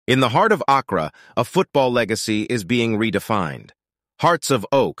In the heart of Accra, a football legacy is being redefined. Hearts of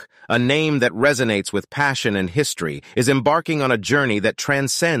Oak, a name that resonates with passion and history, is embarking on a journey that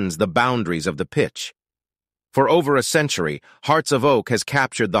transcends the boundaries of the pitch. For over a century, Hearts of Oak has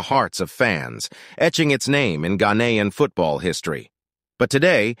captured the hearts of fans, etching its name in Ghanaian football history. But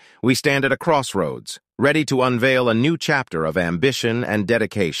today, we stand at a crossroads, ready to unveil a new chapter of ambition and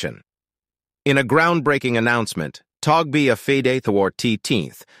dedication. In a groundbreaking announcement, Togbi Afede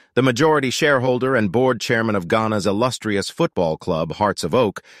Thawart, the majority shareholder and board chairman of Ghana's illustrious football club, Hearts of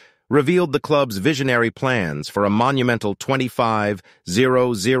Oak, revealed the club's visionary plans for a monumental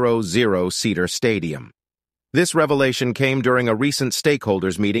 25,000-seater stadium. This revelation came during a recent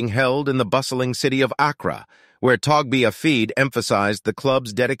stakeholders meeting held in the bustling city of Accra, where Togbi Afede emphasized the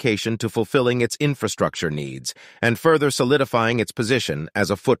club's dedication to fulfilling its infrastructure needs and further solidifying its position as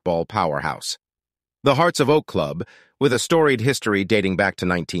a football powerhouse. The Hearts of Oak Club, with a storied history dating back to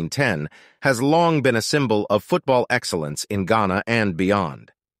 1910, has long been a symbol of football excellence in Ghana and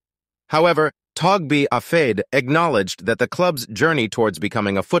beyond. However, Togbi Afede acknowledged that the club's journey towards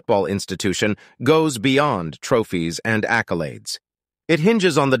becoming a football institution goes beyond trophies and accolades. It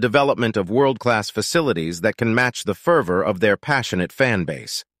hinges on the development of world-class facilities that can match the fervor of their passionate fan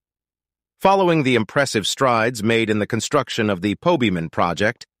base. Following the impressive strides made in the construction of the Ultramodern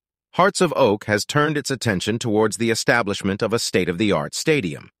project, Hearts of Oak has turned its attention towards the establishment of a state-of-the-art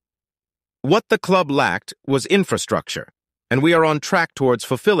stadium. What the club lacked was infrastructure, and we are on track towards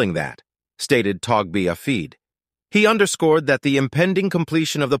fulfilling that, stated Togbi Afede. He underscored that the impending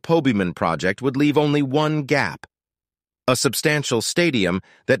completion of the Ultramodern project would leave only one gap: a substantial stadium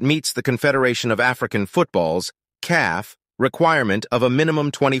that meets the Confederation of African Football's (CAF) requirement of a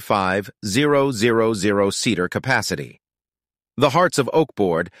minimum 25,000-seater capacity. The Hearts of Oak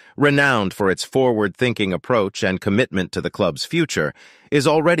Board, renowned for its forward-thinking approach and commitment to the club's future, is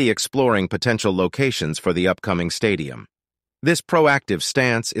already exploring potential locations for the upcoming stadium. This proactive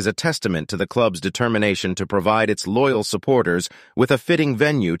stance is a testament to the club's determination to provide its loyal supporters with a fitting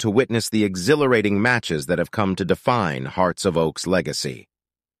venue to witness the exhilarating matches that have come to define Hearts of Oak's legacy.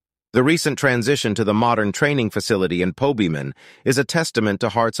 The recent transition to the modern training facility in Ultramodern is a testament to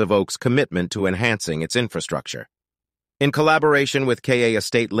Hearts of Oak's commitment to enhancing its infrastructure. In collaboration with KA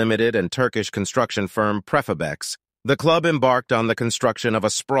Estate Limited and Turkish construction firm Prefabex, the club embarked on the construction of a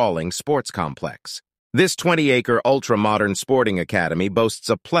sprawling sports complex. This 20-acre ultra-modern sporting academy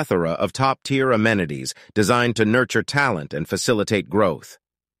boasts a plethora of top-tier amenities designed to nurture talent and facilitate growth.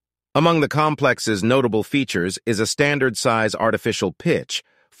 Among the complex's notable features is a standard-size artificial pitch,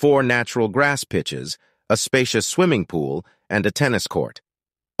 4 natural grass pitches, a spacious swimming pool, and a tennis court,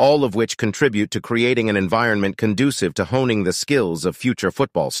 all of which contribute to creating an environment conducive to honing the skills of future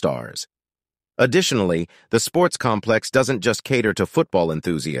football stars. Additionally, the sports complex doesn't just cater to football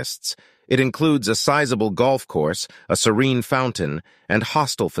enthusiasts. It includes a sizable golf course, a serene fountain, and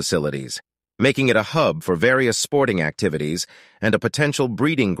hostel facilities, making it a hub for various sporting activities and a potential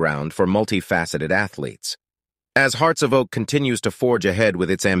breeding ground for multifaceted athletes. As Hearts of Oak continues to forge ahead with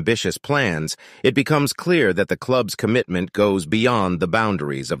its ambitious plans, it becomes clear that the club's commitment goes beyond the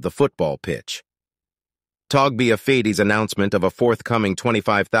boundaries of the football pitch. Togbi Afede's announcement of a forthcoming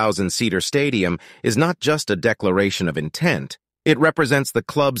 25,000-seater stadium is not just a declaration of intent. It represents the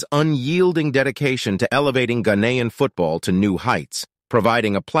club's unyielding dedication to elevating Ghanaian football to new heights,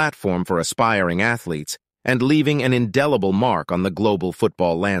 providing a platform for aspiring athletes, and leaving an indelible mark on the global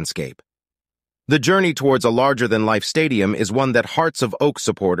football landscape. The journey towards a larger-than-life stadium is one that Hearts of Oak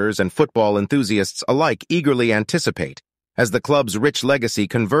supporters and football enthusiasts alike eagerly anticipate, as the club's rich legacy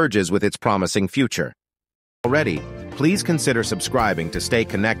converges with its promising future. Already, please consider subscribing to stay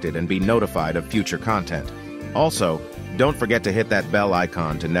connected and be notified of future content. Also, don't forget to hit that bell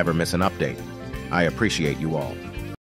icon to never miss an update. I appreciate you all.